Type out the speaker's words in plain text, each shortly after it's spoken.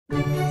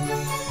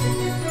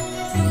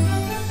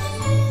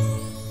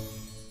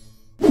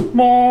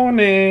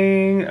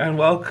Morning and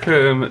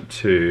welcome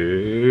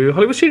to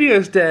Hollywood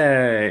Studios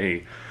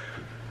Day.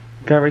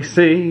 Gary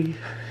C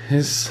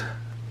is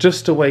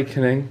just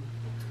awakening.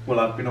 Well,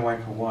 I've been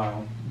awake a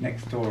while.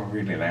 Next door are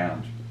really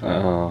loud.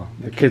 Oh,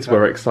 the kids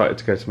were excited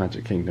to go to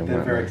Magic Kingdom, They're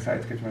weren't very they?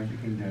 excited to go to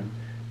Magic Kingdom.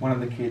 One of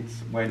the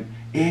kids went,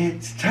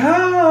 "It's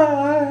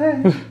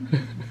time!"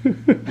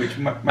 Which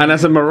and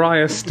as a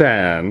Mariah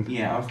stan...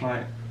 Yeah, I was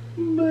like...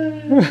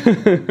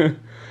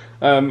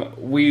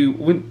 we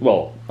went,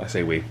 well,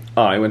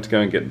 I went to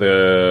go and get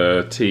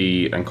the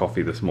tea and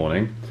coffee this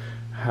morning.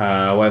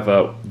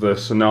 However, the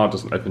Sanaa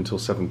doesn't open until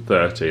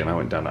 7:30 and I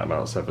went down at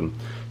about 7.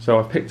 So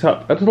I've picked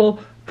up a little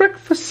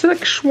breakfast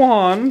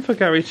selection for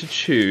Gary to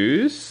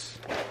choose.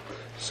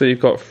 So you've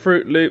got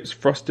Fruit Loops,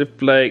 Frosted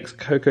Flakes,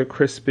 Cocoa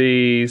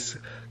Krispies,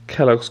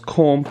 Kellogg's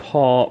Corn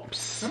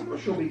Pops. I'm not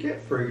sure we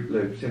get Fruit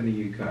Loops in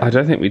the UK. I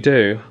don't think we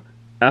do.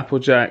 Apple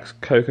Jacks,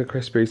 Cocoa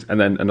Krispies, and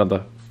then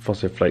another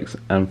Frosted Flakes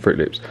and Fruit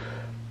Loops.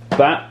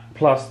 That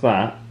plus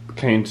that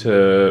came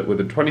to, with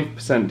a 20%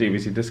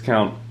 DVC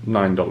discount,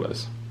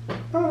 $9.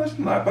 Oh, that's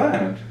not that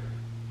bad.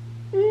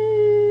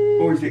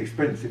 Or is it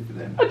expensive for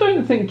them? I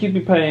don't think you'd be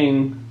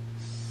paying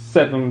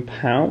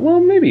 £7. Well,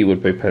 maybe you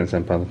would be paying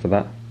 £7 for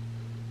that.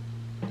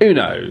 Who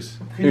knows?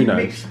 Who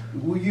knows?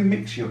 Will you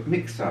mix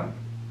some?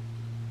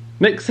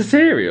 Mix the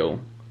cereal?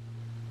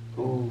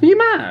 Ooh. Are you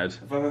mad?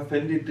 Have I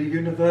offended the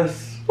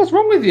universe? What's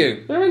wrong with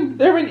you?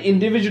 They're in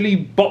individually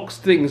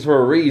boxed things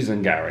for a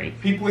reason, Gary.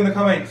 People in the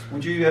comments,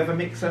 would you ever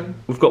mix them?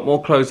 We've got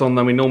more clothes on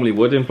than we normally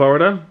would in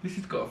Florida. This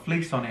has got a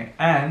fleece on it,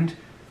 and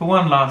for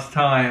one last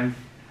time,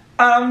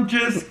 I'm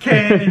just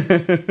kidding.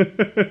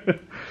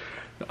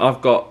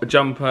 I've got a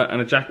jumper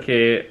and a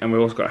jacket, and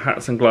we've also got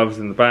hats and gloves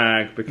in the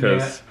bag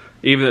because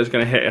even though it's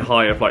going to hit a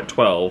high of like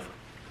 12,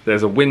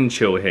 there's a wind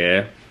chill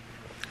here.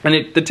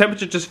 And the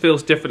temperature just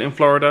feels different in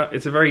Florida.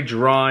 It's a very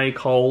dry,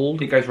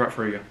 cold. It goes right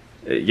through you.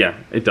 Yeah,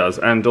 it does.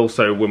 And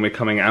also when we're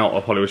coming out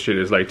of Hollywood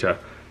Studios later,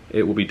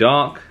 it will be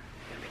dark,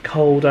 it'll be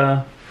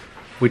colder.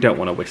 We don't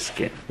want to risk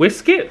it.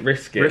 Risk it?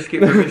 Risk it. Risk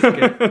it, risk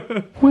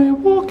it. We're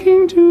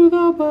walking to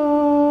the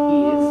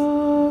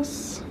bus.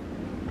 Yes.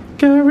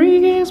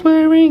 Gary is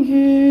wearing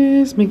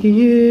his Mickey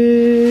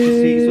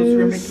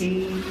ears.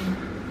 Mickey.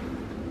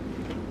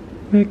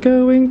 We're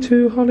going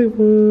to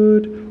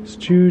Hollywood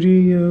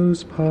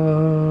Studios Park.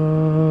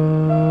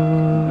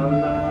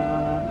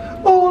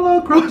 All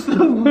across the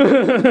world.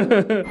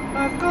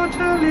 I've got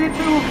a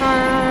little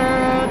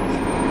hat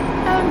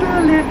and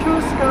a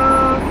little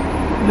scarf.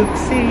 Look,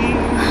 see.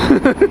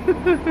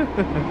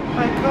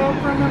 I can't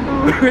remember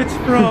where it's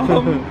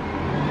from.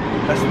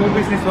 A small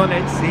business on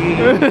Etsy.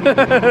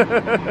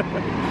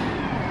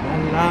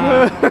 La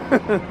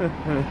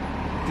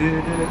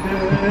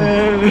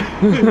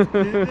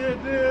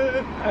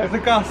There's a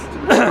gust.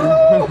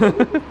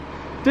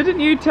 Didn't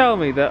you tell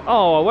me that,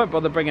 oh, I won't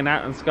bother bringing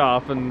hat and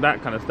scarf and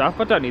that kind of stuff.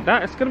 I don't need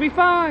that. It's going to be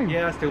fine.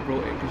 Yeah, I still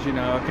brought it because, you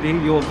know, I could hear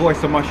your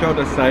voice on my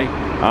shoulder say,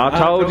 I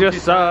told you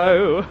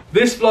so.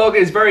 This vlog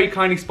is very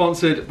kindly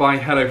sponsored by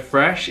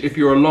HelloFresh. If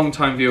you're a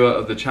long-time viewer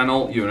of the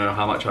channel, you know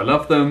how much I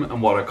love them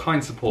and what a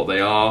kind support they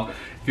are.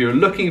 If you're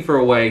looking for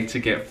a way to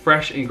get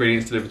fresh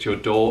ingredients delivered to your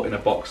door in a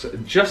box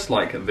just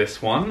like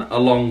this one,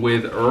 along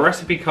with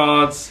recipe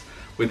cards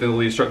with all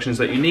the instructions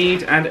that you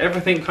need and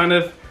everything kind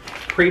of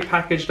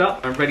pre-packaged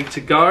up and ready to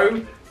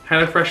go,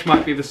 HelloFresh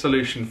might be the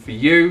solution for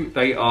you.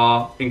 They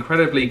are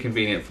incredibly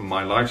convenient for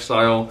my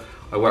lifestyle.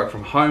 I work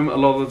from home a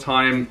lot of the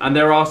time, and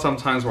there are some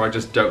times where I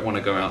just don't want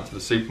to go out to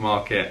the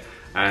supermarket,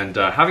 and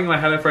having my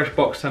HelloFresh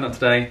box turned up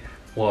today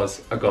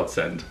was a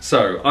godsend.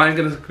 So I'm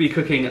going to be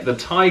cooking the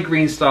Thai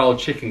green style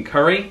chicken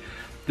curry.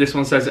 This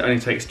one says it only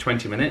takes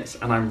 20 minutes,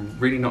 and I'm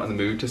really not in the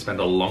mood to spend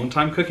a long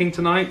time cooking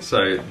tonight,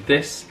 so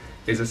this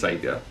is a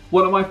saviour.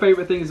 One of my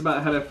favourite things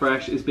about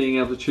HelloFresh is being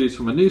able to choose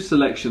from a new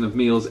selection of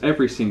meals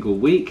every single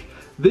week.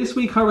 This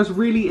week I was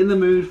really in the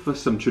mood for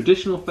some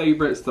traditional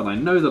favourites that I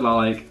know that I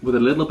like with a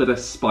little bit of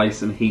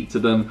spice and heat to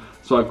them.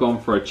 So I've gone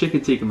for a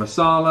chicken tikka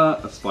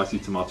masala, a spicy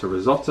tomato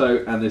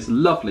risotto, and this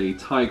lovely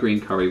Thai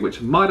green curry,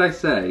 which might I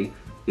say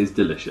is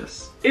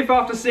delicious. If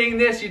after seeing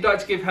this you'd like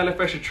to give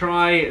HelloFresh a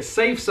try,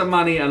 save some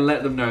money and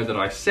let them know that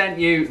I sent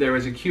you, there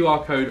is a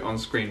QR code on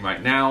screen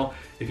right now.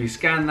 If you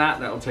scan that,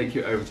 that'll take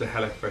you over to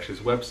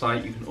HelloFresh's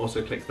website. You can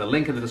also click the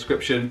link in the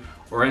description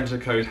or enter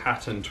code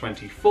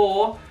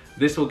Hattan24.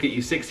 This will get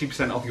you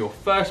 60% off your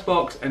first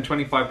box and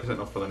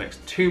 25% off for the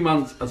next 2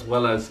 months, as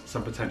well as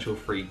some potential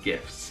free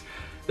gifts.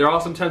 There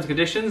are some terms and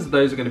conditions.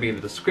 Those are going to be in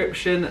the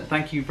description.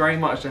 Thank you very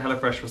much to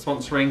HelloFresh for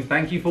sponsoring.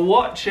 Thank you for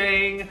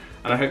watching,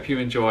 and I hope you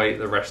enjoy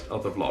the rest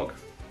of the vlog.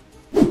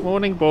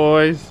 Morning,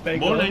 boys.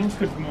 Morning.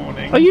 Good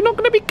morning. Are you not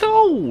going to be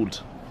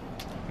cold?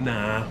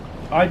 Nah.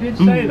 I did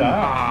say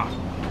that.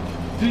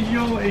 Is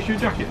your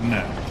jacket in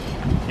there?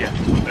 Yeah.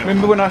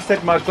 Remember when I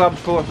said my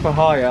gloves were for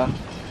hire?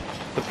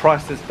 The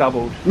price has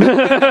doubled.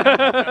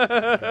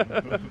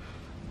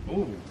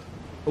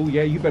 Oh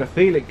yeah, you better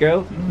feel it,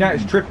 girl. Now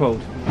it's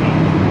tripled. Even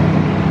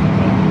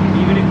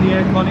if the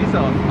aircon is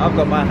on, I've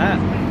got my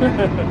hat.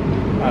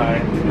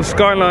 The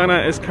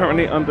Skyliner is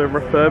currently under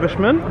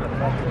refurbishment,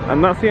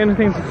 and that's the only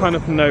thing to kind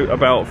of note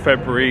about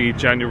February,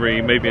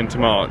 January, maybe into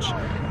March,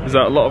 is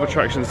that a lot of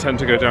attractions tend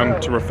to go down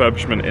to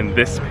refurbishment in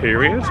this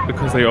period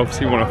because they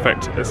obviously want to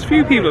affect as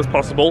few people as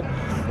possible,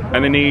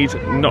 and they need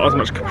not as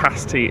much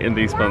capacity in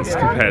these months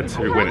compared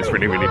to when it's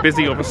really, really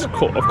busy, of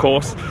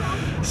course.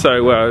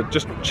 So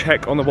just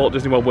check on the Walt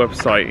Disney World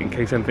website in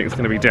case anything's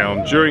going to be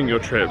down during your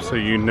trip, so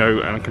you know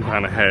and can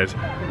plan ahead.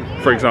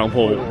 For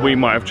example, we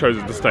might have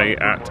chosen to stay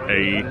at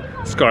a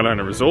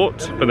Skyliner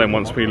resort, but then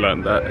once we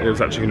learned that it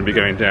was actually going to be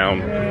going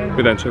down,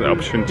 we then took the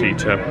opportunity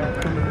to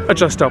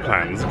adjust our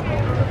plans.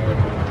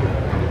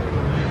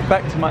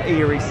 Back to my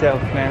eerie self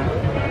now.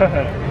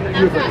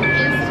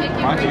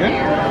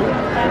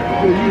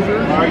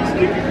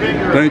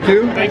 Thank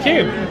you. Thank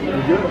you.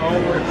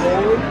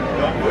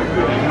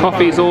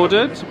 Coffee's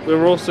ordered.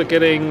 We're also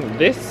getting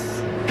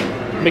this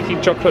Mickey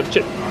chocolate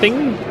chip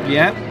thing.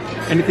 Yeah.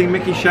 Anything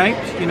Mickey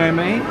shaped, you know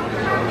me.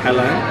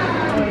 Hello.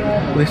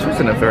 Well, this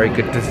wasn't a very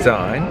good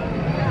design.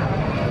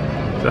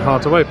 Is it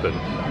hard to open?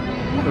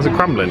 Is it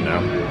crumbling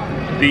now?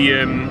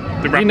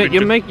 The wrapper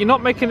you're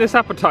not making this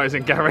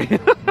appetizing, Gary.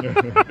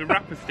 The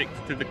wrapper sticks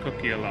to the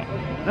cookie a lot.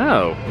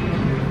 Oh.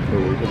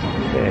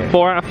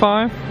 4 out of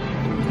 5?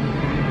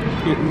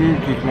 It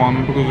loses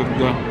one because of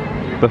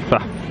the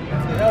faff.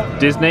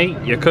 Disney,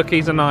 your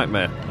cookie's a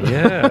nightmare.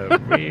 Yeah,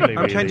 really.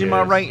 I'm changing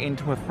my rating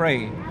to a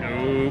 3.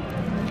 No.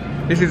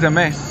 This is a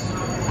mess.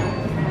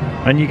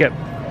 And you get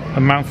a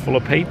mouthful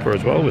of paper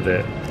as well with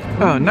it.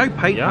 Oh, no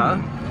paper.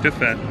 Yeah. Just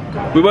there.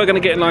 We were going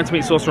to get in line to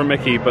meet Sorcerer and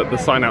Mickey, but the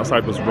sign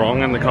outside was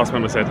wrong, and the cast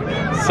member said,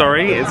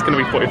 sorry, it's going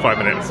to be 45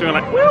 minutes. So we were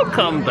like, we'll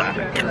come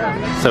back.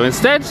 So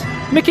instead,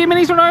 Mickey and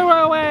Minnie's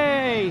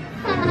Runaway!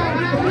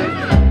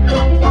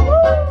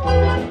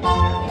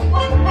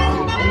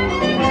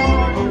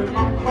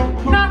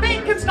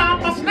 Nothing can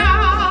stop us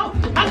now.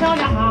 I'll tell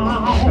you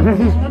how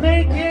to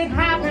make it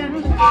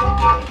happen.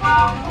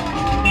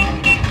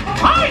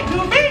 Hi,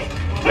 Goofy.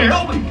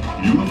 Well,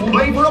 beautiful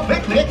day for a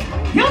picnic.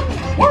 Yup,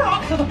 we're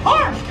off to the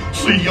park.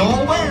 See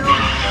y'all there.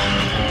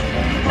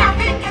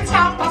 Nothing can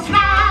stop us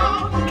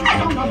now. I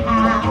don't know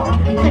how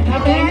to pick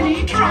up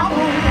any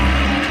trouble.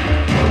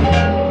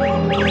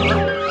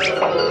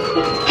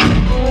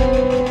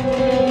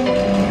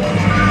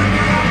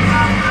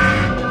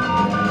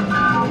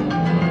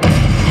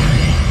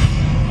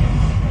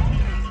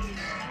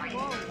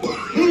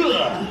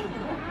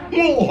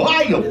 Oh,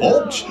 hiya,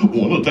 folks.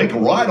 Want to take a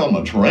ride on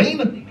the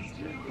train?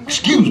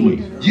 Excuse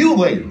me, you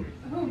there.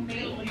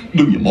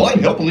 Do you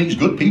mind helping these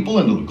good people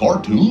into the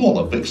cartoon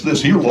while I fix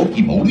this here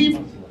locomotive?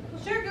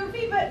 Sure,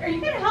 Goofy, but are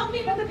you going to help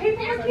me put the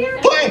paperwork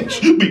here? Thanks.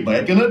 Be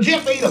back in a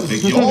jiffy to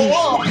pick you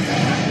all up.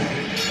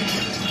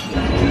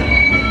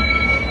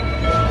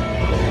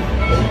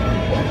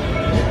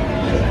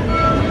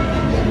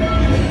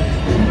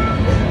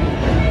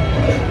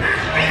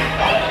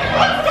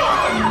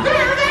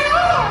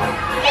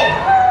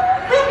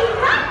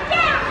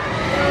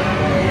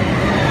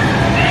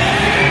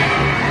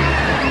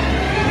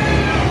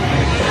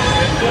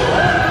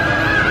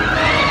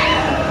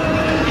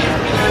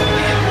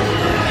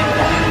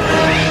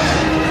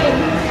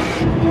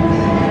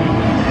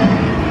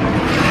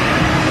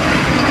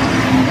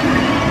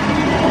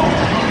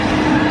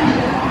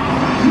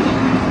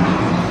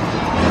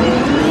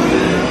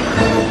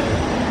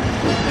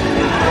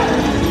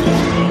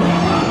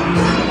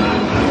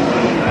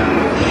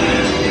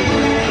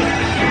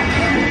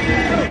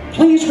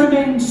 Please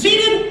remain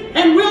seated,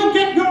 and we'll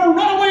get your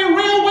runaway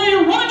railway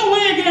running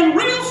away again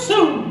real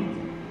soon.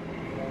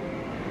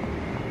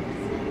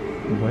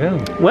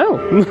 Well.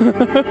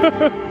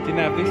 Didn't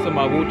have this on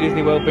my Walt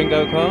Disney World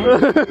bingo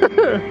card.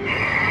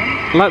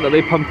 I like that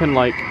they pump in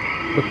like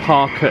the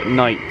park at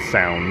night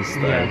sounds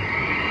there. Yeah.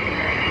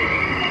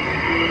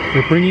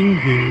 We're bringing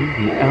you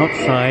the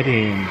outside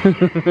in.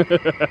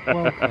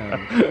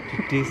 Welcome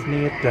to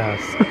Disney at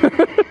dusk.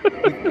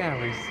 With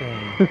Gary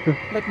saying,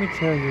 let me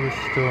tell you a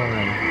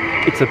story.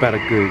 It's about a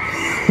goose.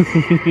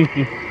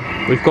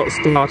 We've got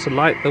Star to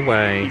light the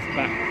way. He's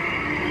back.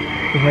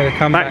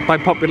 Back by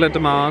popular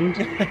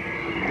demand.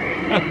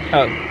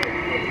 Oh.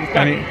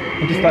 And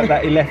just like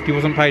that, he left. He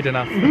wasn't paid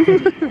enough.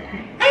 M-O-U-S-E.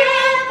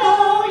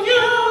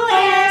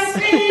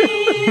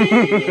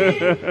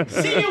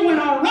 See you when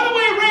our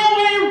runaway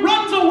railway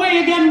runs away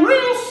again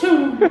real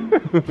soon.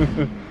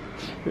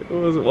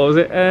 What was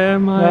it?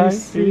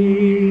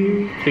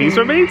 M-I-C. Please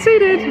remain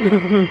seated.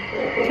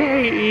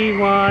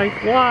 K-E-Y.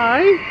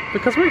 Why?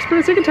 Because we're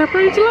experiencing a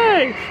temporary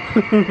delay.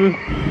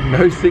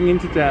 No singing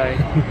today.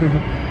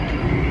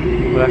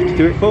 We'll have to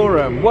do it for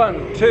him.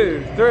 1,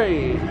 2,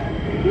 3.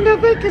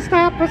 Nothing can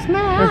stop us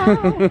now.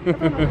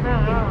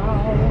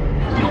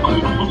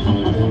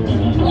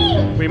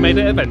 We made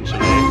it eventually.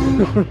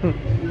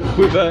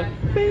 With a...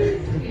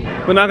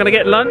 We're now going to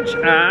get lunch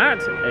at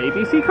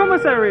ABC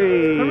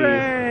Commissary.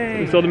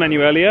 Hooray! We saw the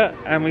menu earlier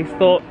and we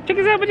thought,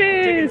 chicken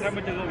sandwiches! Chicken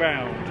sandwiches all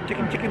round.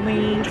 Chicken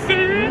wings.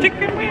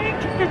 Chicken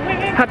wings.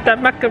 Had that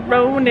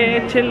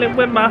macaroni, chilling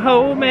with my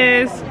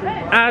homies.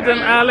 Adam,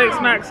 Alex,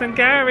 Max and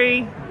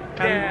Gary.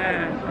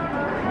 Yeah.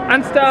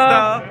 And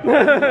star.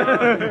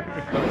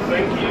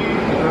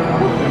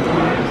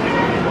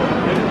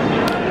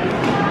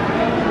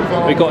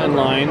 We got in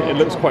line. It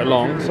looks quite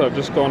long, so I've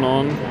just gone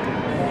on,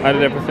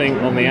 added everything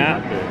on the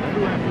app,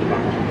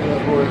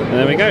 and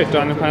there we go.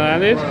 Dining plan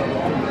added.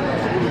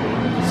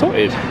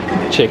 Sorted.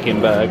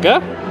 Chicken burger.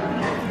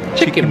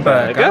 Chicken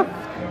burger.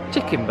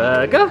 Chicken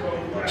burger.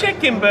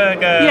 Chicken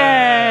burger!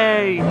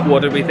 Yay!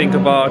 What did we think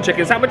of our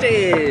chicken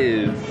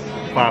sandwiches?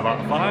 5 out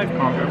of 5,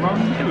 can't go wrong.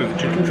 It was a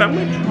chicken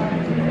sandwich.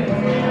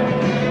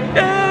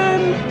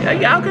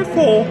 Yeah, I'll go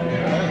 4.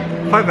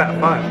 5 out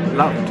of 5.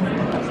 Loved.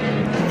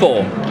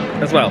 4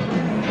 as well.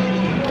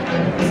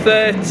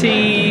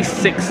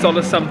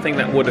 $36 something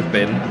that would have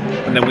been,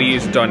 and then we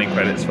used dining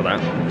credits for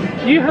that.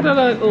 You had a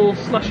little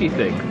slushy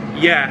thing.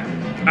 Yeah,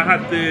 I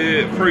had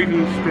the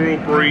frozen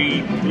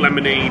strawberry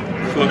lemonade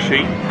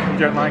slushy. You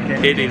don't like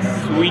it? It is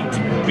sweet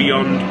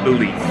beyond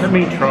belief. Let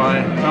me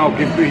try. I'll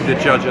be the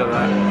judge of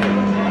that.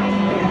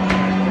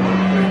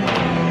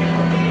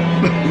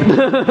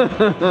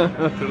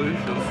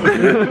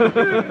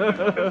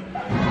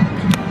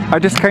 I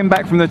just came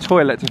back from the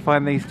toilet to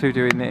find these two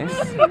doing this.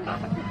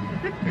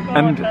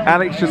 And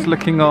Alex just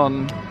looking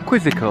on,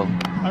 quizzical.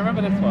 I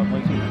remember this one.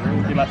 Would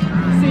you like?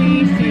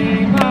 See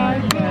my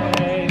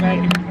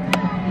baby.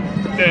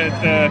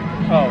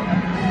 Oh,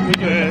 we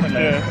do it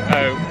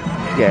differently.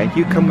 Yeah,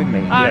 you come with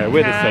me. Yeah,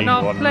 we're the same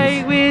ones. I cannot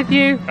play with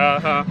you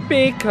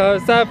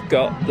because I've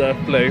got the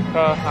flu.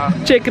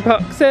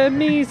 Chickenpox and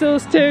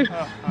measles too.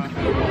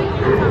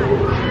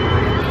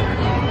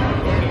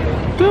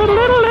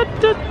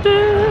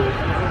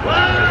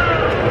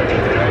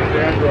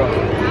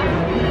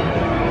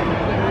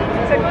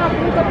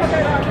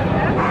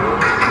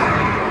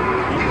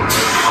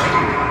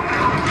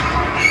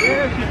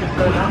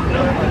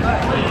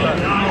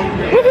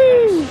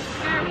 Woohoo!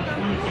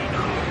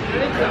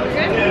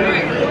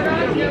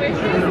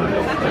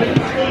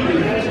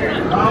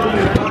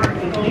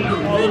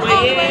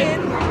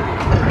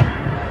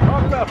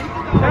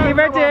 Are you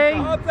ready?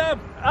 Arms up!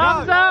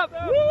 Arms up!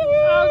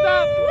 Arms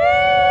up!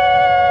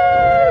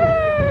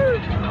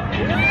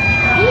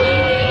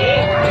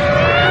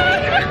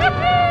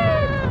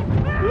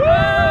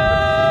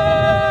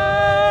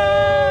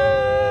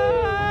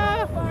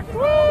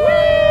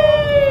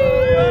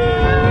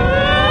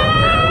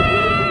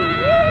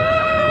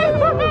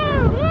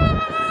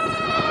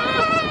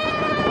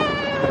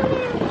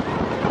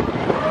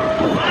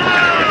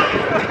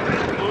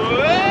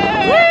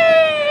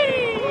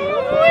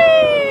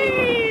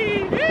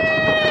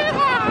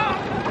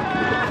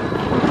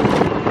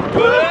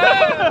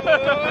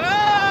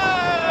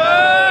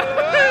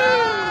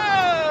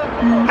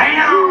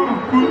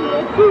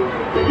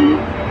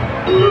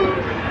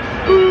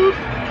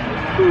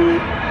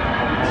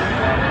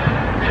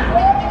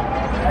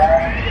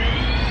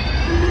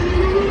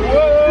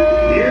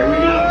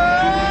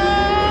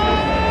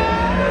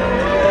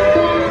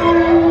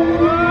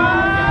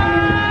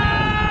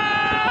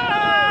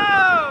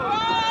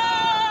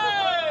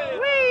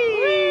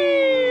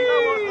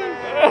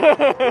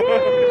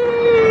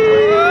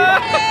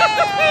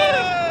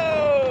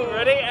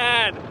 Ready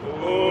and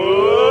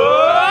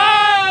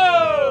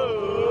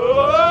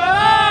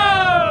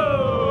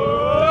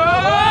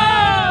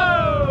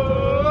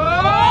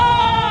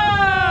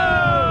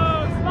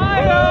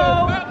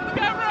smile!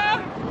 Camera!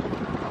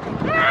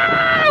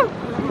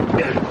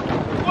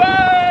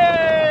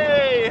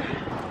 Way!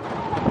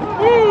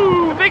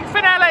 Woo! Big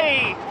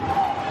finale!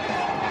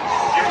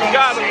 You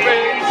gotta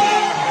bring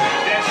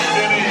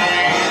destiny.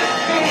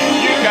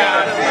 You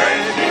gotta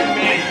bring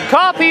me.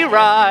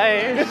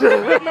 Copyright!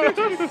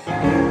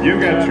 You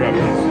got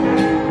troubles,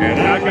 and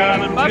I got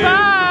them too.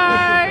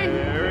 Bye-bye!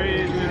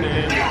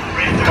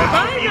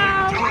 Bye-bye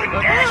now!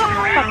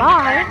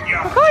 Bye-bye!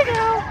 Bye-bye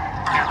now!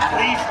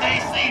 Please stay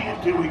seated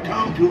till we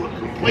come to a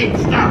complete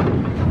stop.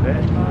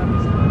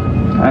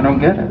 I don't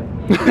get it.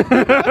 I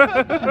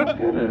don't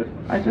get it.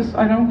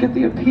 I don't get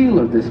the appeal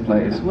of this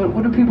place.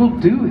 What do people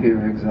do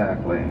here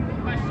exactly?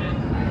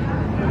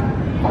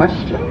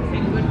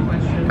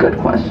 Question? Good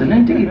question,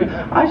 indeed.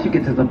 I should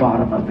get to the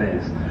bottom of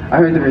this. I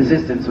heard the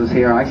resistance was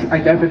here. I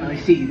definitely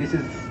see this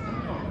is...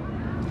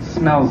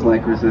 smells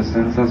like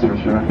resistance, that's for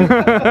sure. What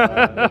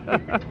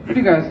are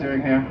you guys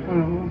doing here?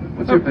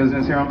 What's your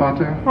business here on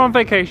Batu? We're on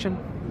vacation.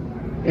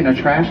 In a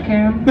trash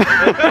can?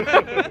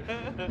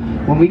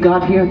 When we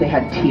got here, they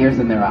had tears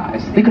in their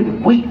eyes. They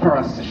couldn't wait for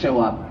us to show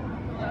up.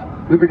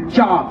 We were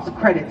jobs,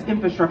 credits,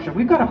 infrastructure.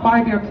 We've got a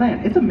 5-year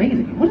plan. It's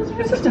amazing. What does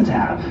resistance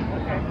have?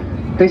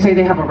 They say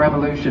they have a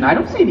revolution. I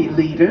don't see any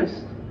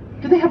leaders.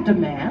 Do they have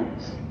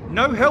demands?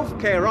 No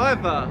healthcare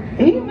either.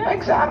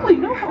 Exactly,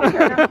 no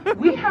healthcare.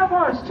 We have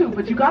ours too,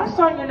 but you gotta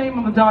sign your name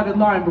on the dotted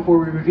line before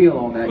we reveal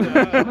all that.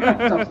 Some of that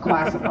stuff's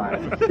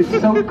classified. It's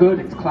so good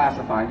it's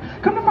classified.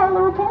 Come to file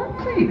a report,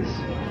 please.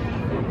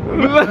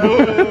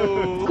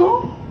 It's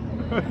cool.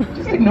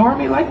 Just ignore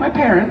me like my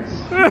parents.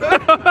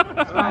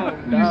 It's fine.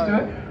 Used to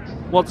it.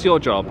 What's your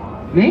job?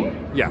 Me?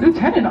 Yeah.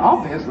 Lieutenant,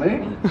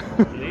 obviously.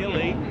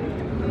 Really?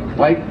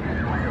 Like,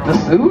 The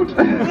suit?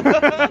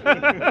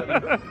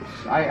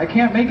 I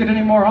can't make it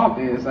any more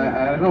obvious.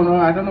 I don't know.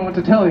 I don't know what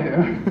to tell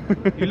you.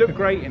 You look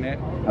great in it.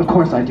 Of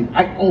course I do.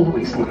 I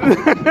always look.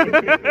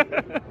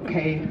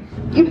 Okay.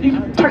 You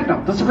tighten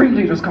up. The Supreme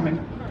Leader's coming.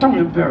 Don't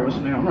embarrass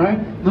me, all right?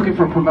 Looking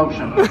for a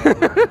promotion.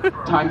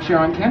 Timeshare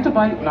on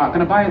Cantabite, not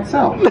gonna buy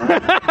itself.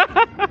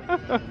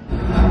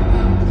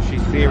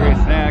 She's serious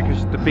now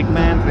because the big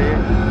man's here.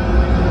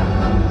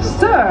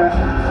 Sir,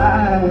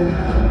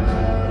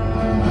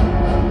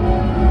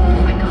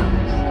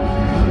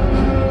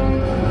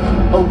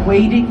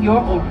 awaiting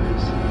your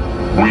orders.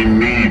 We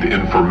need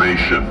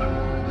information.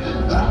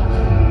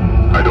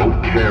 I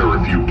don't care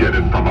if you get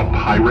it from a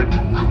pirate,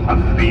 a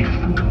thief,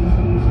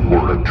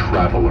 or a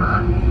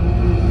traveler.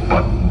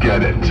 But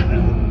get it.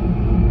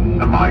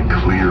 Am I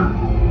clear,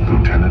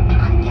 Lieutenant?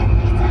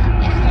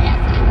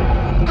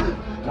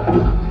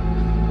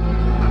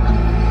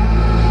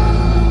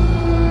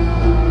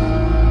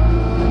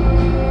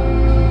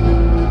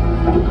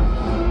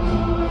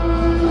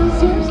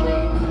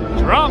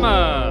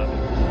 Drama!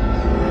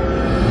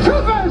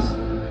 Troopers!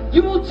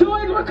 You will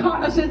join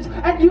reconnaissance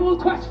and you will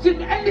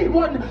question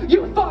anyone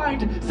you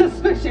find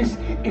suspicious.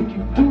 If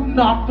you do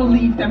not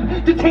believe them,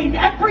 detain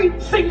every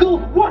single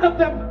one of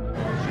them!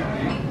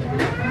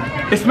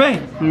 It's me!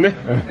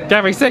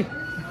 Gary, see?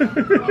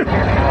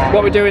 What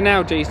are we doing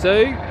now,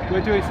 Jisoo? We're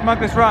doing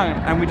Smuggler's Run,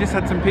 and we just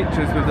had some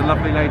pictures with the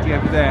lovely lady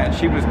over there, and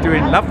she was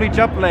doing lovely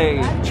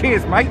jubbly.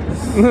 Cheers,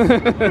 mates!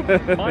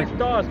 My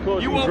stars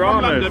cause you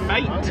dramas. London,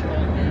 mate.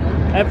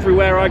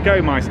 Everywhere I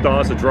go, my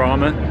stars are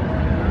drama.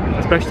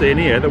 Especially in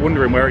here, they're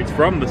wondering where it's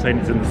from. They're saying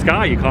it's in the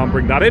sky. You can't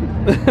bring that in.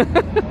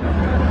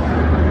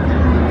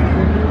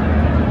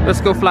 Let's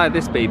go fly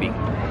this baby.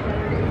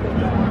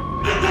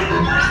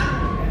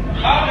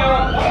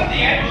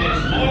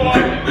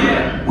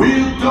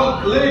 We'll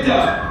talk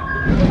later.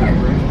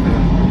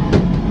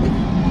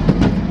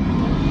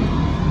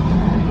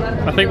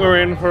 I think we're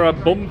in for a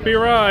bumpy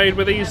ride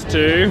with these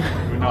two.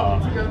 We're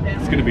not.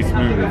 It's going to be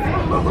smooth.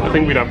 I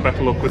think we'd have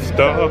better luck with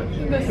Star.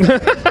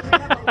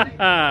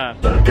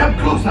 Come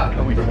closer.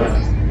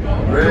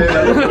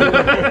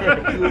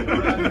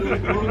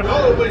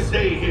 Always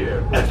stay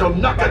here. That's a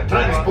knocker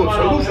transport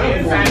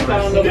solution.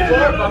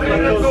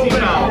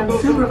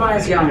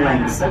 Supervise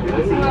younglings.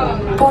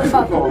 Por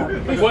favor.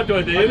 What do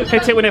I do?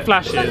 Hit it when it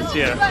flashes,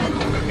 yeah.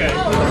 Okay.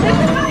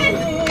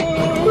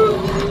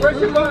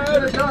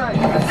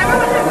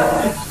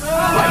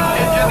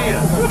 Engineer,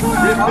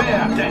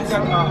 repair test.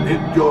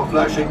 Hit your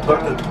flashing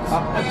button.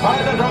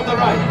 Pilot on the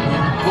right.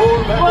 Pull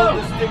back on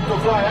the stick to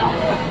fly out.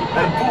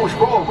 And push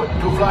forward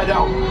to fly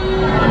down.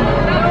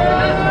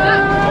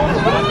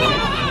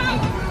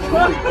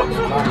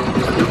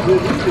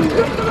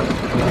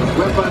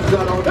 Weapons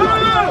are on the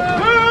right.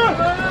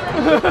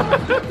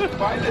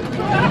 Pilot,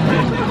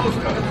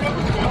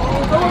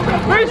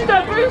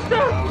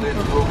 Booster!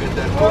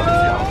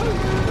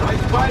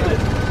 nice pilot.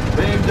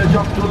 Aim the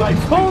jump to light.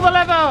 Pull the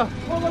lever!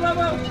 Pull the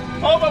lever!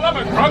 Pull the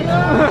lever, Crunk!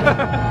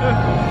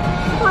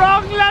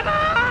 Wrong lever!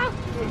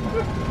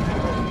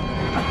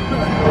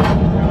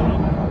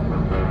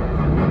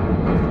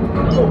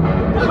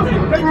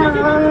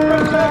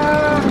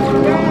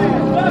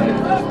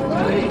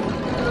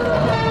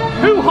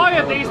 Who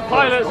hired these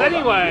pilots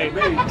anyway?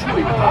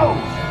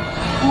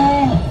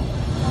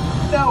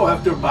 Now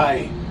after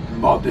my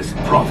modest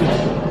profit,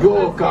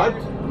 your cut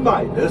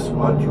minus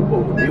what you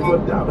owe me for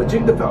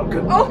damaging the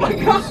Falcon. Oh my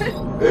god!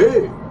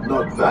 Hey,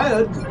 not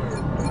bad.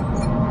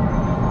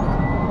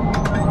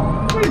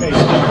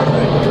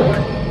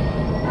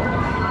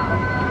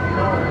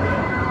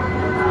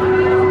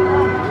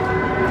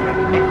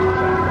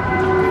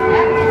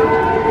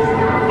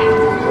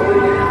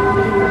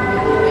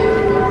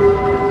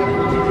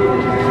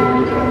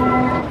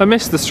 I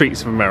miss the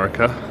streets of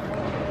America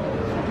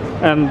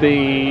and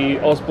the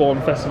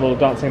Osborne Festival of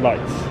Dancing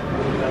Lights.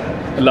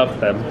 I love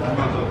them.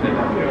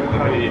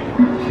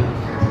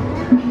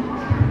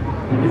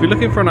 If you're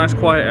looking for a nice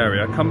quiet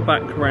area, come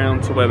back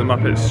around to where the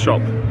Muppets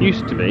shop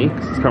used to be,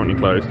 because it's currently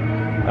closed,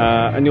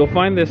 and you'll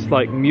find this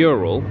like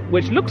mural,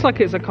 which looks like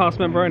it's a cast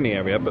member only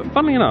area, but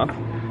funnily enough,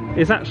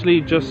 it's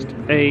actually just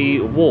a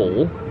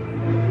wall,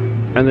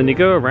 and then you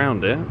go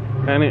around it,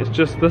 and it's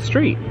just the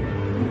street.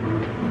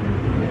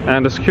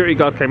 And a security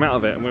guard came out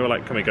of it, and we were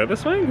like, can we go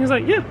this way? And he's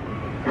like, yeah.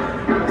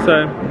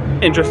 So,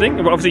 interesting.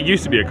 It obviously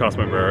used to be a cast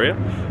member area,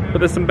 but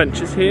there's some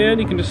benches here, and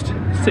you can just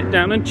sit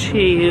down and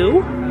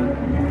chill.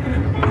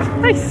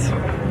 Nice.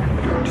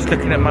 Just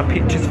looking at my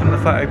pictures from the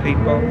photo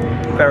people.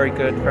 Very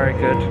good, very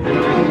good.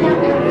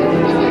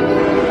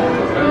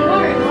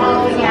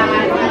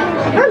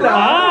 Hello!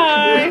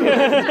 Hi!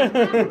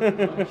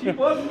 She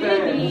was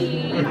there.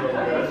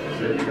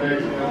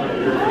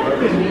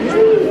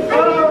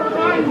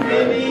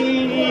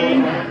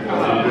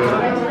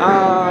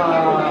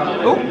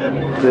 Oh,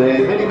 say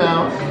Minnie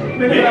Mouse.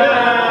 Minnie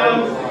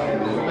Mouse.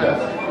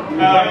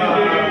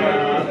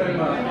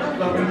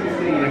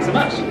 Thanks so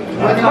much.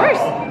 Of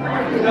course.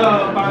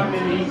 Bye,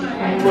 Minnie.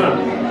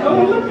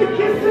 Oh, look at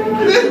kissing.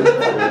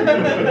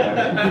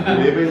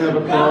 Maybe have a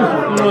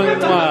car.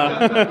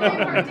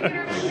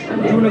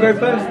 Do you want to go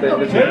first then? Go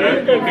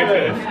first.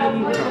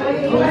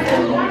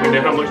 You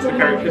know how much the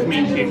characters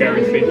mean to you,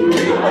 Gary Speed?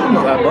 I'm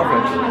not that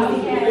bothered.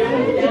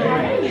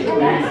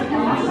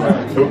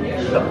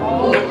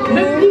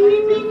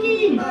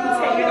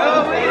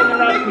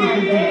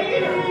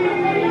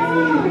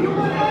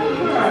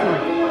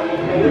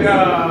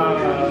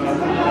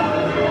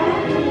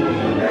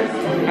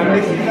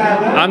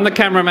 I'm the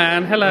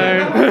cameraman. Hello.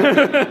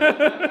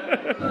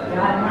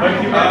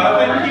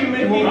 Thank you,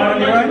 Minnie.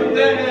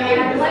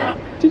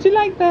 Did you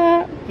like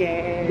that?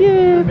 Yeah.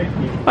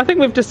 Yeah. I think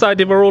we've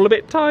decided we're all a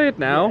bit tired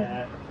now.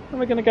 Yeah. And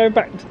we're going to go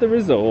back to the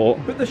resort.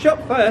 Put the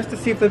shop first to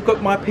see if they've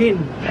got my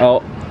pin.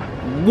 Oh.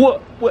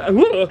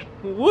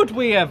 Would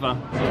we ever?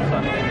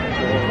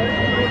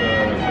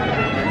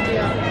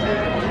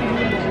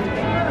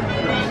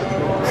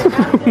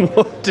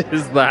 What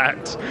is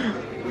that?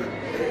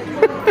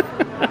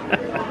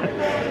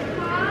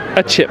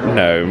 A chip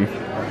gnome.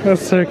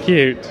 That's so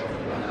cute.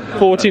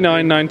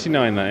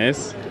 $49.99 that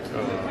is.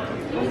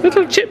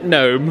 Little chip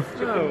gnome.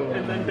 Oh,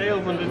 and then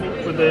Dale's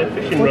underneath for the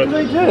fishing rod.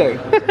 What do they do?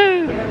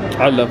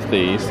 I love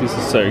these. These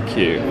are so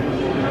cute.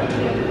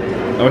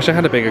 I wish I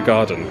had a bigger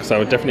garden because I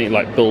would definitely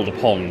like build a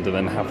pond and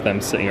then have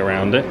them sitting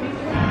around it.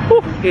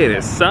 Ooh, it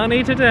is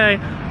sunny today.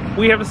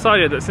 We have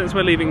decided that since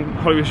we're leaving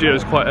Hollywood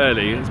Studios quite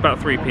early, it's about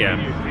 3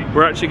 PM,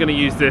 we're actually going to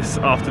use this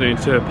afternoon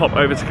to pop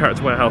over to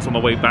Character Warehouse on the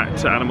way back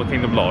to Animal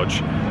Kingdom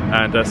Lodge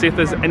and see if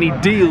there's any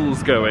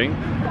deals going,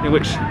 in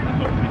which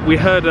we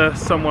heard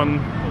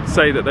someone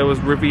say that there was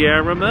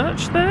Riviera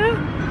merch there,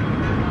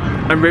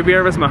 and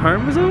Riviera's my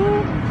home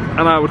resort,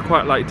 and I would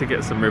quite like to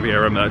get some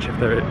Riviera merch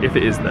if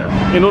it is there.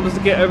 In order to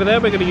get over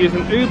there, we're going to use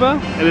an Uber.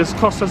 It has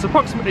cost us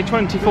approximately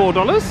 $24.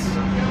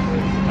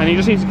 And you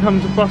just need to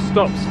come to bus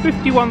stops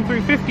 51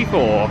 through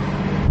 54.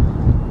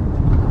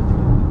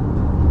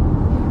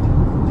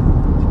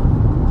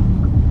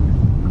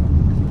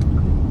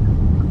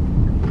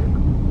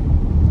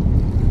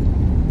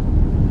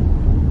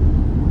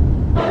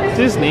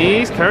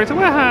 Disney's Character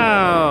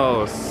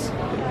Warehouse.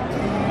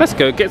 Let's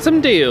go get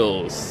some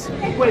deals.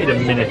 Wait a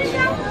minute.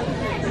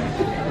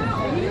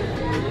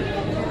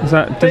 Is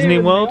that Disney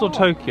World or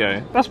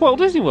Tokyo? That's Walt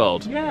Disney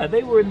World. Yeah,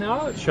 they were in the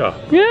art shop.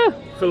 Yeah.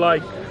 For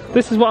like...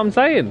 This is what I'm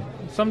saying.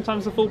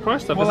 Sometimes the full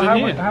price stuff is in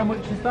here. How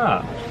much is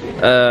that?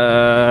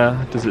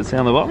 Does it say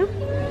on the bottom?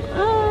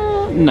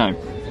 No.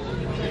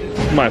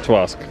 Might have to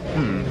ask.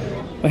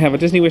 I have a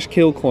Disney Wish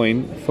Kill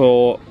coin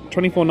for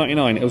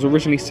 $24.99. It was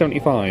originally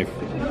 $75.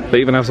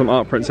 They even have some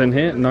art prints in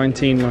here,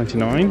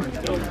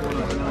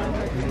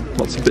 $19.99.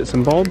 Lots of bits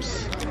and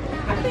bobs.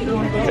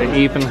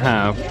 They even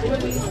have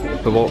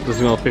the Walt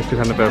Disney World 50th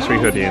anniversary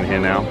hoodie in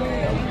here now,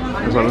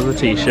 as well as a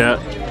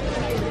t-shirt.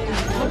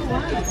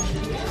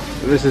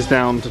 This is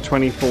down to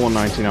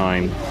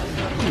 $24.99.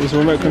 There's a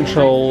remote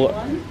control,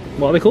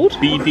 what are they called?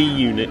 BD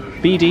unit.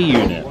 BD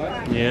unit.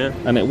 Yeah.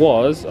 And it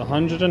was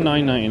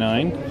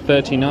 $109.99,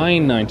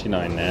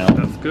 $39.99 now.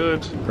 That's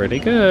good. Pretty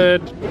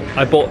good.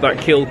 I bought that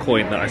kill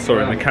coin that I saw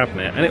in the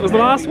cabinet, and it was the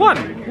last one,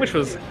 which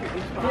was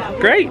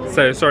great.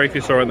 So sorry if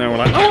you saw it there and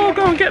were like, oh, I'll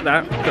go and get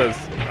that, because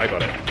I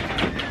got it.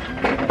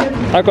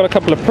 I got a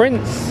couple of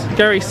prints.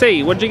 Gary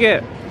C, what'd you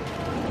get?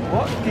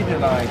 What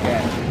didn't I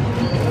get?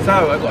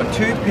 So I got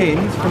 2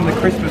 pins from the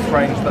Christmas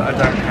range that I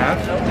don't have.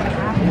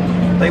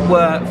 They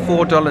were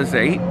 $4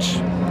 each.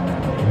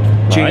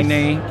 Nice.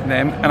 Genie,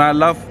 them, and I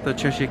love the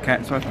Cheshire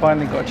Cat, so I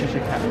finally got a Cheshire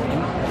Cat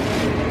pin.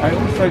 I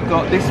also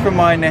got this from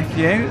my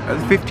nephew, the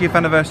 50th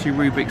anniversary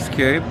Rubik's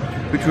Cube,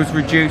 which was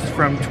reduced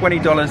from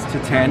 $20 to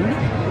 $10.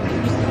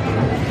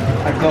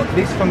 I got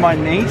this from my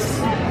niece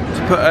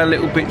to put her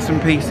little bits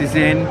and pieces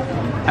in.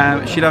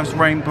 She loves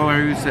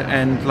rainbows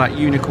and like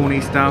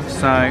unicorny stuff,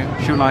 so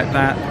she'll like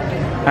that.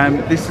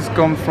 This has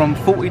gone from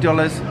 $40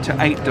 to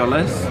 $8.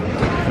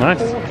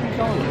 Nice.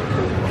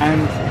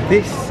 And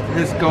this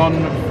has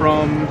gone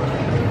from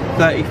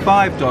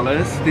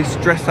 $35, this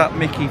dress up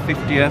Mickey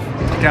 50th,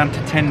 down to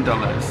 $10.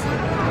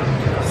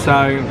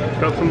 So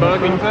got some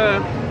bargains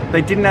there.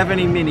 They didn't have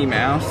any Minnie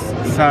Mouse,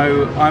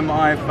 so I'm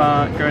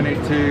either going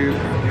to,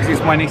 because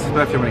it's my niece's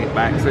birthday when I get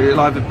back, so it'll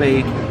either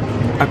be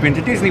I've been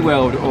to Disney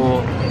World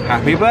or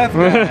happy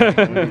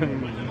birthday.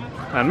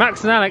 And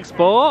Max and Alex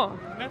bought.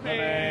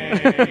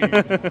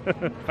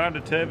 Found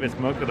a Tervis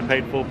mug that I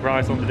paid full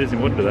price on the Disney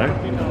Wonder though.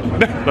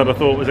 That I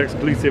thought was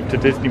exclusive to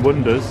Disney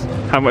Wonders.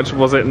 How much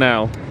was it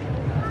now?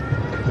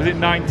 Was it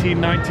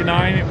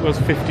 $19.99? It was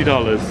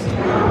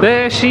 $50.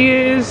 There she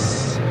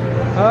is.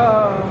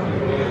 Oh,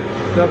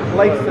 the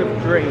place of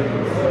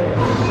dreams.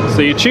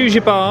 So you choose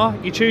your bar,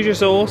 you choose your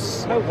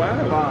sauce. Oh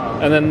wow.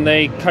 And then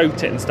they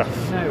coat it and stuff.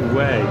 No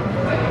way.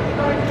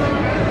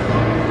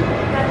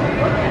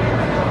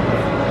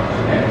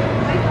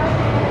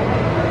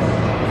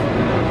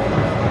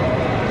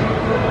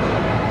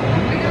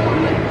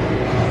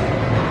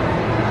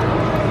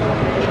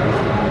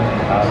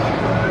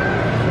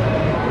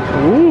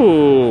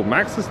 Ooh,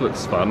 Max's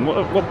looks fun.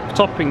 What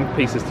topping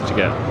pieces did you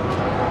get?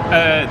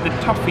 The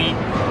toffee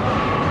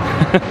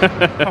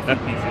Toffee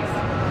pieces.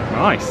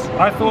 Nice.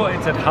 I thought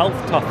it said health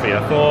toffee.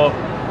 I thought,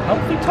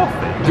 healthy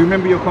toffee? Do you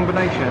remember your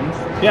combinations?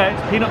 Yeah,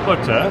 it's peanut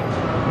butter,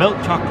 milk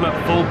chocolate,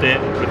 full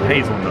dip with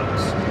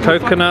hazelnuts.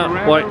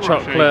 Coconut, white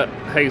chocolate,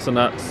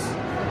 hazelnuts.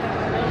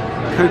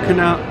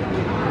 Coconut,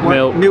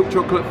 milk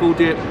chocolate, full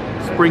dip,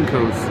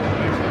 sprinkles.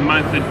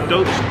 Mine's the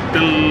dolce de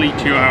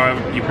leche,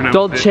 however you pronounce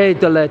Dolce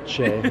de leche.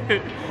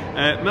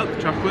 it. Milk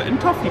chocolate and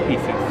toffee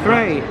pieces.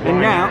 Great. And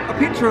now a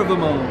picture of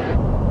them all.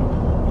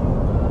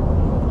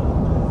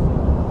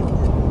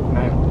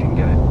 No, didn't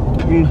get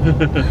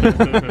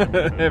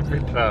it. Every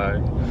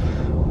time.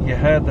 You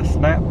heard the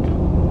snap,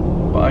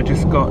 but I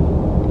just got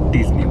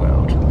Disney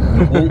World.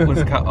 The Walt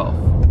was cut off.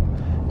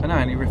 And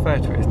I only refer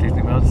to it as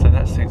Disney World, so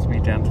that suits me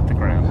down to the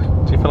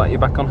ground. Do you feel like you're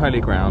back on holy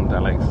ground,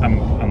 Alex? I'm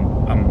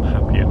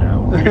happier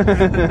now.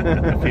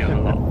 I feel a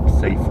lot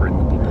safer in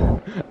the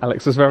bubble.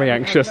 Alex was very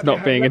anxious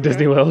not being in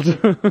Disney World.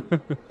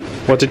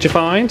 What did you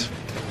find?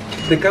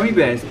 The gummy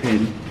bears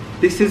pin.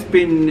 This has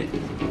been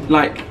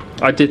like...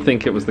 I did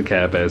think it was the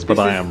Care Bears, but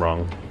I am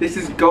wrong. This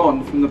is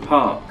gone from the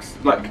parks.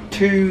 Like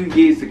 2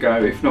 years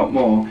ago, if not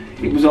more,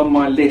 it was on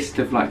my list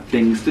of like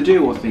things to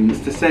do or things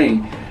to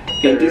see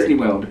in Disney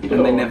World,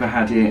 and they never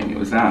had it, and it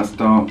was out of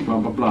stock, blah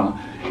blah blah.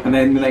 And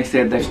then they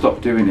said they've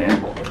stopped doing it,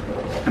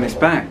 and it's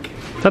back.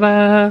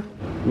 Ta-da!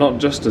 Not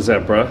just a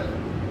zebra,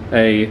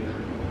 a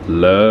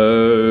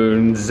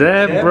lone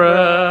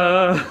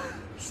zebra.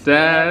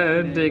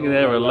 Standing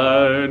there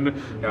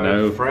alone,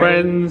 no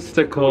friends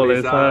to call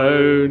his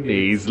own.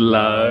 He's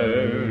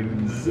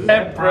lone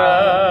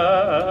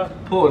zebra.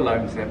 Poor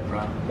lone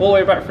zebra. All the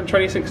way back from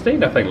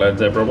 2016, I think lone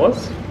zebra was.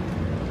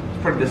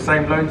 It's probably the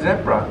same lone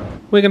zebra.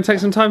 We're going to take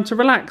some time to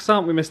relax,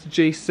 aren't we, Mr.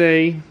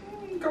 GC?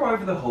 Go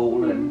over the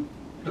hall and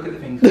look at the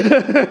things.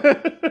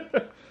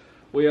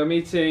 We are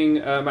meeting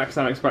Max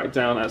and Alex back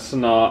down at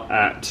Sanaa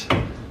at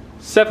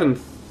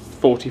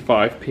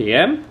 7:45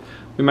 PM.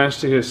 We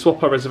managed to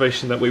swap our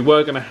reservation that we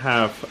were going to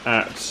have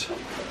at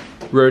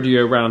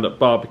Rodeo Roundup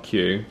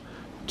Barbecue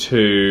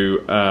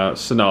to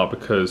Sanaa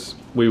because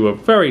we were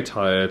very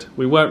tired,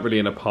 we weren't really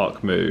in a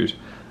park mood,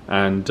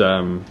 and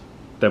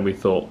then we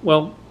thought,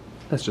 well,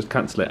 let's just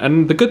cancel it.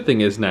 And the good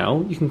thing is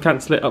now, you can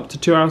cancel it up to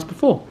 2 hours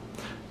before,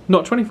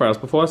 not 24 hours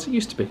before as it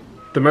used to be.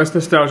 The most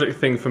nostalgic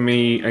thing for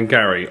me and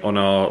Gary on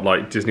our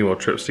like Disney World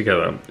trips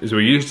together is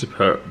we used to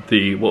put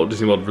the Walt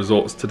Disney World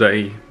Resorts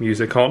Today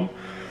music on,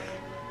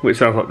 which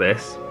sounds like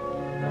this.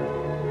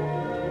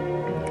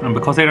 And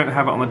because they don't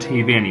have it on the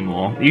TV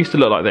anymore, it used to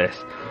look like this,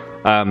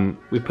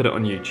 we put it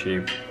on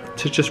YouTube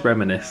to just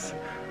reminisce.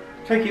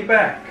 Take it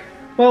back.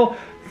 Well,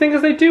 the thing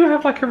is they do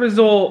have like a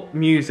resort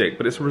music,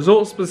 but it's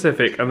resort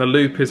specific and the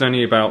loop is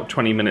only about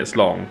 20 minutes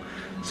long.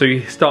 So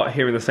you start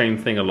hearing the same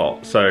thing a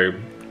lot. So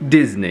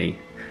Disney,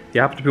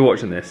 you happen to be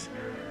watching this,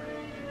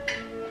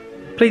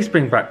 please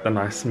bring back the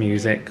nice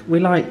music. We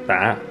like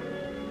that.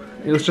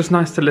 It was just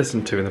nice to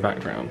listen to in the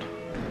background.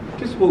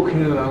 Just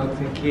walking along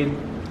thinking,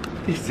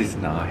 this is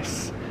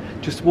nice.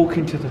 Just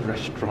walking to the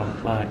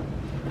restaurant like,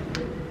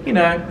 you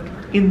know,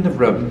 in the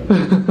room,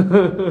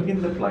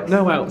 in the place.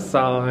 No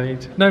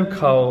outside, no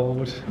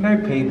cold. No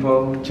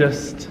people.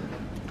 Just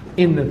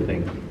in the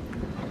thing.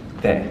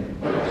 There.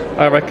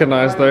 I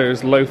recognise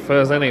those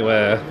loafers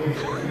anywhere.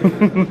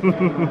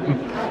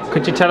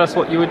 Could you tell us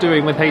what you were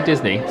doing with Hey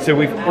Disney? So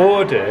we've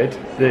ordered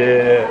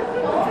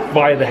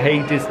via the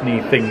Hey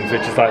Disney things,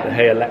 which is like the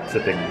Hey Alexa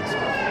things.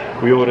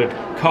 We ordered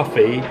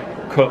coffee,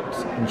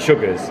 cups and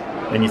sugars.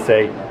 And you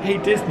say, hey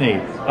Disney,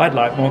 I'd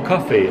like more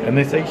coffee. And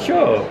they say,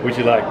 sure, would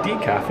you like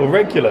decaf or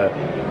regular?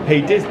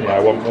 Hey Disney, I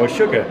want more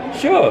sugar.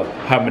 Sure,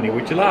 how many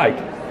would you like?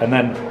 And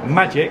then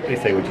magic, they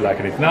say, would you like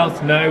anything else?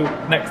 No.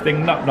 Next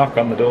thing, knock knock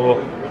on the door.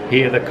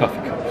 Here the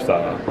coffee cups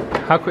are.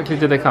 How quickly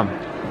did they come?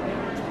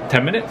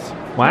 10 minutes.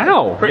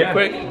 Wow. Pretty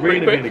quick,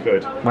 really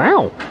good.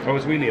 Wow. I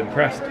was really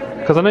impressed.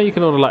 Because I know you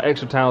can order like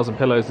extra towels and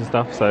pillows and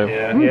stuff, so.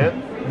 Yeah, yeah.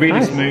 Really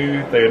nice.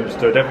 Smooth, they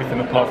understood everything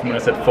apart from when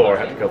I said 4, I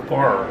had to go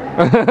 4.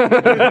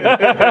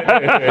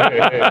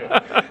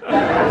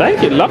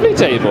 Thank you, lovely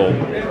table.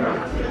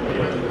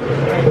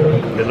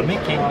 Little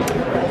Mickey.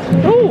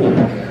 Oh.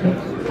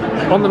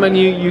 On the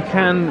menu you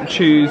can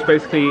choose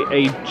basically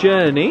a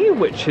journey,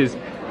 which is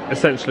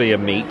essentially a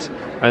meat,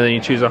 and then you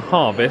choose a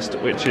harvest,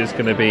 which is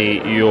going to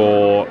be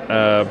your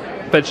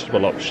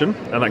vegetable option,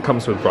 and that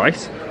comes with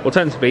rice.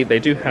 Alternatively, they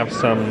do have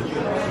some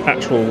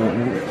actual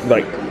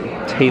like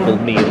table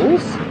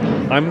meals.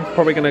 I'm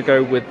probably going to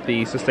go with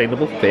the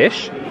sustainable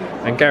fish,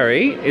 and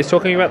Gary is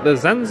talking about the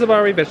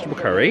Zanzibari vegetable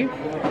curry.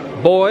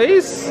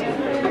 Boys,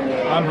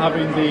 I'm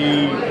having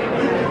the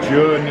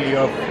journey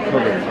of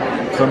curry,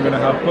 so I'm going to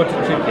have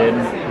butter chicken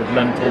with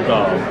lentil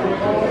dal.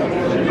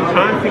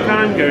 I think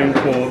I'm going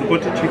for the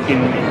butter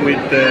chicken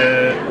with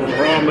the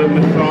rama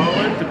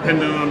masala,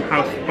 depending on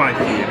how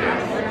spicy it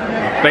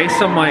is.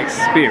 Based on my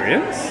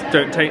experience,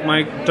 don't take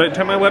my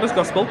word as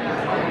gospel.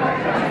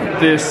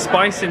 The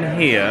spice in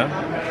here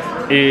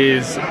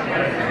is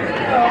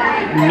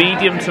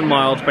medium to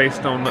mild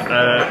based on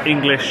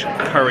English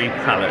curry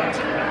palate.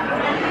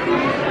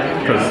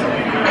 Because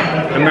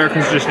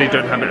Americans traditionally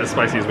don't have it as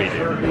spicy as we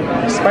do.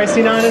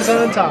 Spicy naan is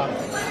on top.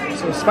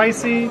 So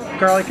spicy,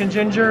 garlic and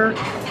ginger,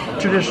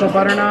 traditional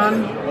butter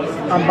naan.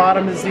 On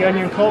bottom is the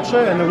onion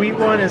kulcha, and the wheat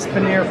one is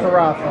paneer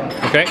paratha.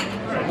 Okay.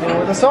 And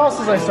with the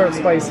sauces, I start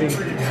spicy.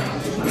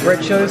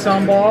 Red chili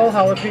sambal,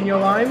 jalapeno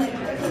lime.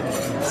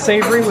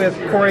 Savory with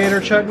coriander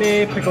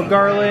chutney, pickled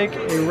garlic,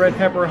 a red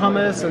pepper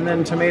hummus, and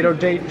then tomato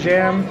date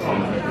jam.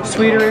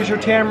 Sweeter is your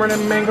tamarind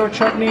and mango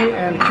chutney,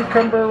 and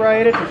cucumber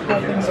raita to cool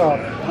things off.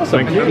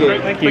 Awesome. Thank you.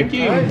 Thank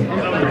you.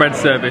 The bread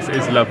service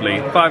is lovely.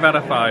 5 out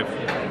of 5.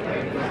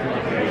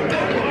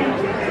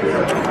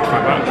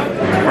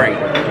 Great.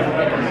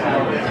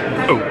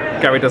 Oh,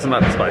 Gary doesn't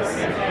like the spice.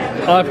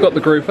 I've got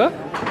the grouper.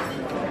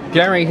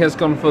 Gary has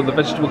gone for the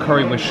vegetable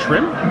curry with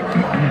shrimp.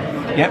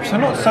 Yep, so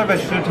not so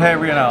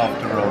vegetarian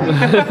after all.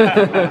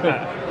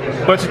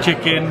 Butter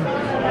chicken,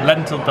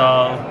 lentil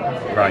dal,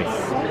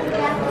 rice.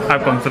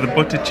 I've gone for the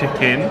butter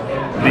chicken,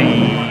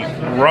 the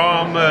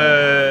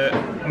rama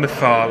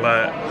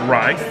masala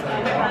rice,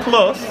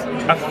 plus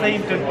I've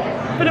saved a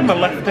bit of my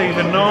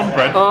leftover naan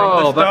bread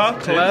from the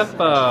starters that's clever.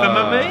 for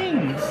my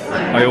mains.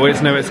 I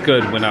always know it's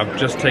good when I've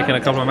just taken a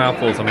couple of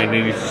mouthfuls and I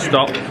need to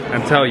stop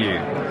and tell you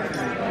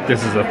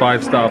this is a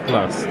 5-star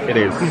plus. It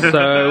is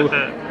so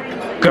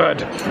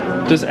good.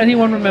 Does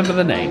anyone remember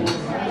the name?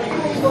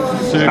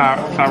 It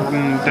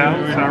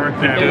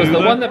was the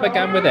one that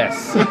began with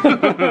S.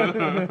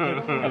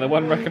 And the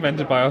one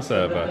recommended by our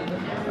server.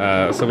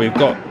 So we've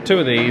got 2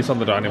 of these on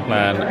the dining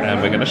plan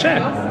and we're going to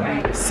share.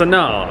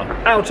 Sanaa,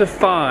 out of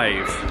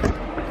 5.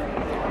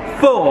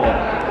 4.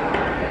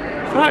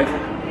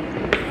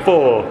 5.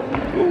 4.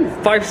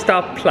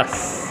 5-star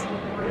plus.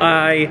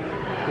 I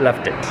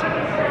loved it.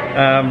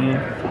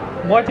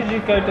 Why did you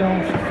go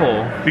down for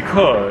 4?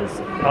 Because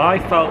I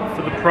felt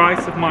for the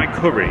price of my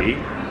curry,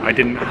 I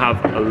didn't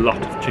have a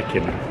lot of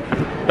chicken.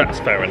 That's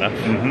fair enough.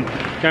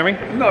 Gary?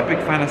 I'm not a big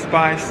fan of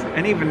spice,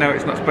 and even though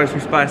it's not supposed to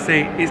be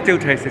spicy, it still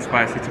tasted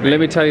spicy to me. Let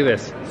me tell you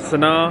this,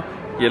 Sanaa,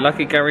 you're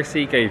lucky Gary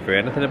C gave you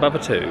anything above a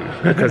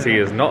 2, because he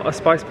is not a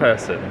spice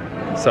person.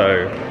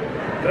 So,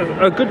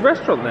 a good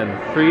restaurant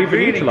then, for you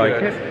Really to like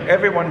good. it.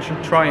 Everyone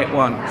should try it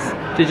once.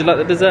 Did you like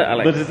the dessert,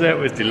 Alex? The dessert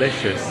was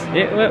delicious.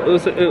 Yeah, well,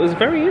 it was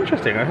very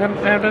interesting. I hadn't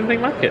had anything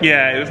like it.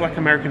 Yeah, it was like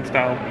American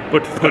style,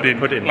 but pudding.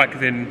 Like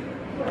as in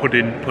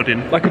pudding.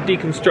 Like a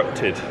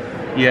deconstructed.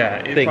 Yeah,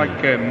 it's thing.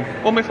 like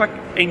almost like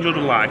Angel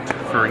Delight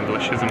for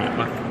English, isn't it?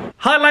 Like,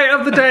 Highlight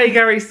of the day,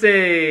 Gary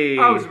C.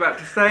 I was about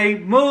to say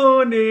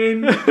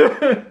morning.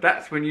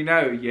 That's when you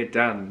know you're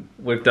done.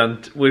 We've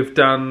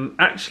done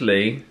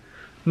actually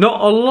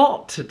not a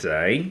lot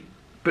today,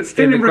 But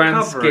still in in the grand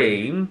recovery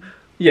scheme.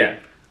 Yeah.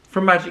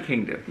 from Magic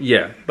Kingdom.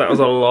 Yeah, that was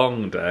a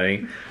long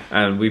day,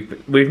 and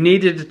we've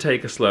needed to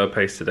take a slower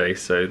pace today,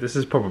 so this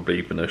is probably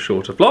even a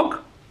shorter vlog.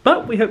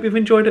 But we hope you've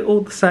enjoyed it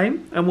all the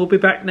same, and we'll be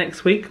back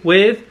next week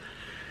with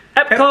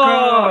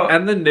Epcot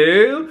and the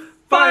new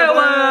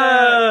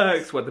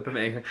fireworks, weather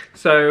permitting.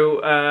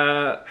 So,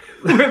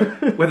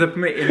 weather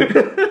permitting.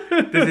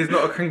 This is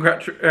not a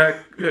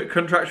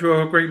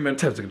contractual agreement.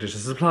 Terms and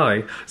conditions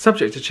apply,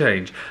 subject to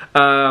change.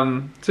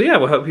 So yeah,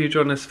 we'll hope you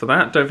join us for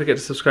that. Don't forget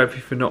to subscribe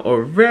if you're not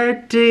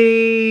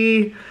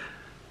already.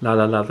 La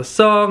la la the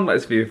song. Let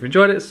us know if you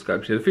enjoyed it.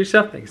 Subscribe to the future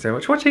stuff. Thank you so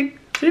much for watching.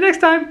 See you next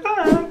time.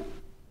 Bye.